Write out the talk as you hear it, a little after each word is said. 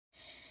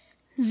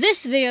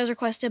This video is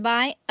requested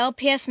by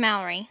LPS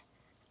Mallory.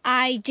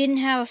 I didn't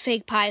have a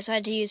fake pie, so I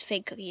had to use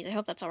fake cookies. I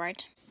hope that's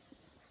alright.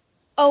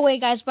 Oh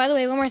wait guys, by the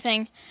way, one more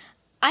thing.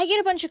 I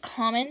get a bunch of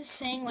comments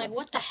saying like,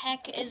 what the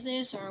heck is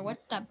this? Or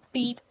what the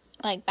beep,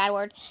 like bad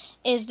word,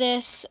 is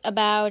this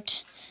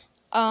about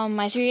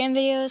my 3am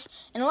videos?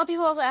 And a lot of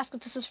people also ask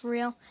if this is for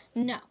real.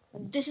 No,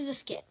 this is a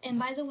skit. And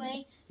by the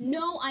way,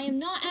 no, I am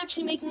not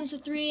actually making this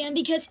at 3am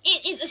because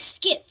it is a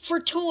skit for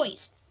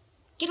toys.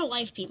 Get a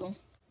life, people.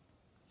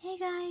 Hey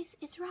guys,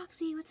 it's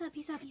Roxy. What's up,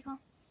 peace out people?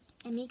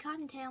 And me,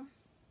 Cottontail.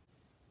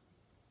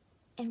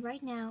 And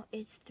right now,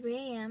 it's 3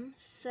 a.m.,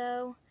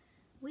 so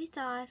we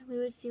thought we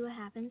would see what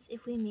happens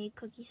if we made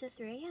cookies at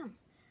 3 a.m.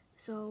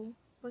 So,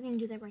 we're going to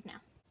do that right now.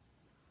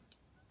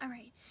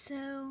 Alright,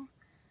 so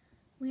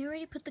we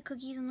already put the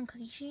cookies on the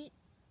cookie sheet.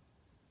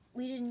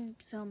 We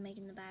didn't film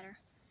making the batter.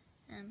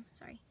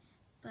 Sorry.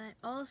 But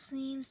all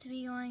seems to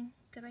be going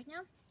good right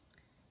now.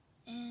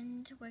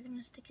 And we're going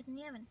to stick it in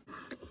the oven.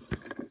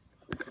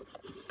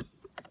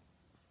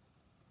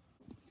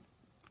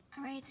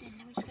 Alright, and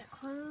now we just gotta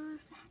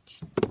close the hatch.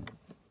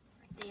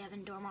 Or the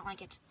oven door, more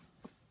like it.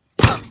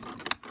 Yes!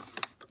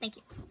 Thank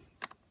you.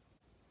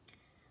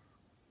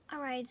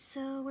 Alright,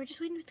 so we're just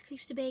waiting for the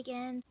cookies to bake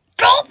and...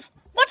 Gulp!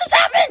 What just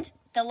happened?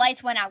 The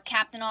lights went out,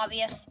 Captain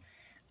Obvious.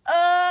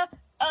 Power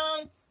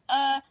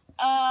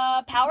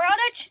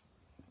outage?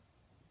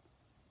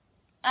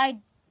 I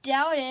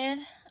doubt it.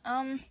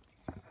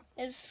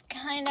 This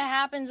kinda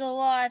happens a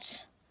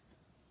lot.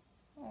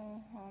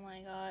 Oh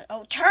my god.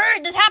 Oh,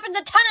 turd! This happens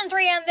a ton in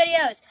 3am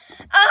videos!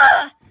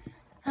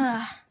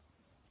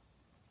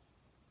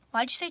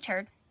 Why'd you say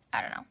turd?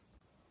 I don't know.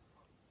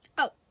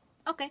 Oh,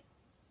 okay.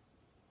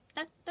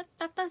 Okay,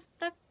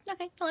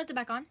 the lights are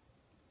back on.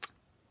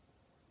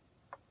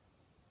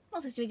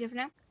 Well, this to be good for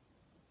now.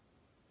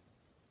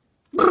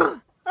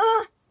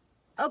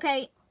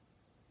 Okay.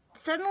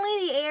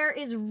 Suddenly the air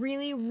is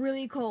really,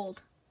 really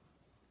cold.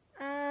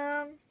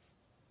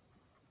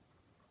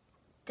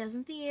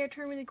 Doesn't the air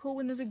turn really cold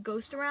when there's a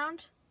ghost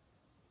around?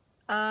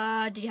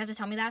 Did you have to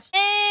tell me that?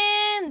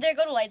 And there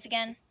go the lights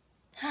again.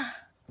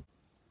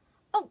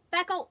 Oh,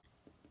 back out.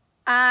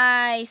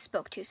 I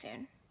spoke too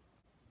soon.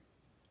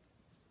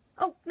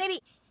 Oh,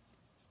 maybe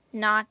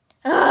not.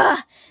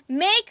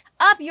 Make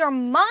up your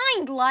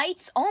mind,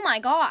 lights. Oh my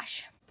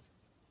gosh.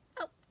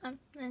 Oh,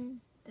 and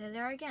there they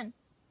are again.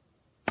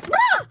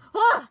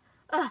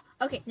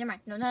 Okay, never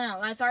mind. No.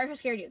 I'm sorry if I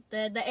scared you.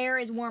 The air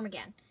is warm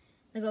again.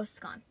 The ghost is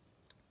gone.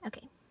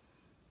 Okay.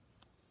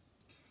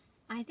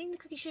 I think the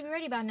cookies should be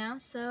ready about now,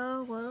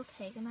 so we'll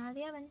take them out of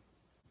the oven.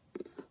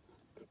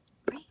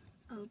 Right,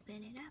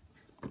 open it up.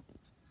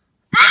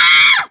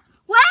 Ah!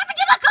 What happened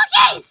to the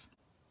cookies?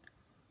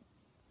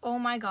 Oh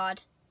my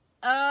god.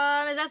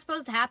 Is that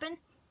supposed to happen?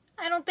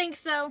 I don't think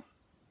so.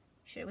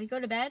 Should we go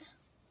to bed?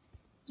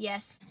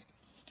 Yes.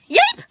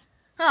 Yeep!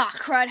 Ah,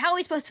 crud. How are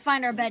we supposed to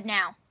find our bed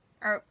now?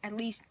 Or at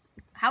least,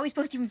 how are we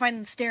supposed to even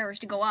find the stairs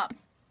to go up?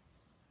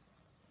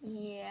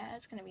 Yeah,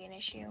 it's gonna be an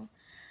issue.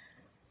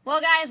 Well,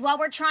 guys, while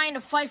we're trying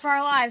to fight for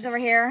our lives over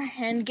here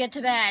and get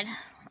to bed,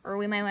 or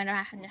we might end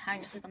up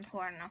having to sleep on the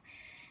floor, I don't know.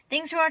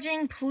 Thanks for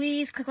watching.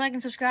 Please click like and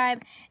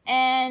subscribe.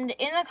 And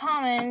in the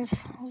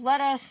comments,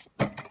 let us...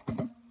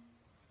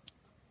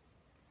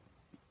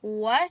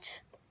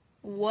 What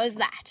was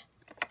that?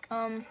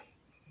 I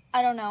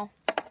don't know.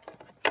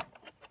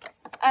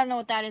 I don't know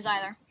what that is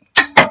either.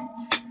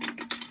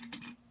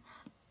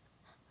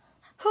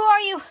 Who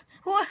are you?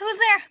 Who's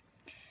there?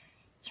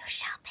 You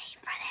shall pay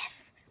for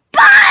this.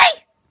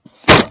 Bye!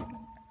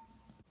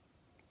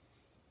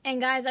 And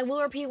guys, I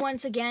will repeat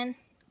once again.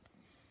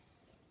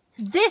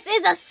 This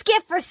is a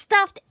skit for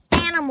stuffed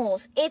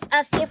animals. It's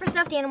a skit for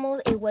stuffed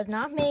animals. It was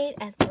not made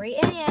at 3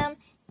 a.m.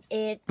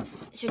 It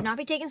should not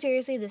be taken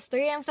seriously. This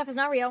 3 a.m. stuff is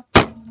not real.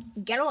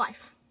 Get a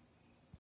life.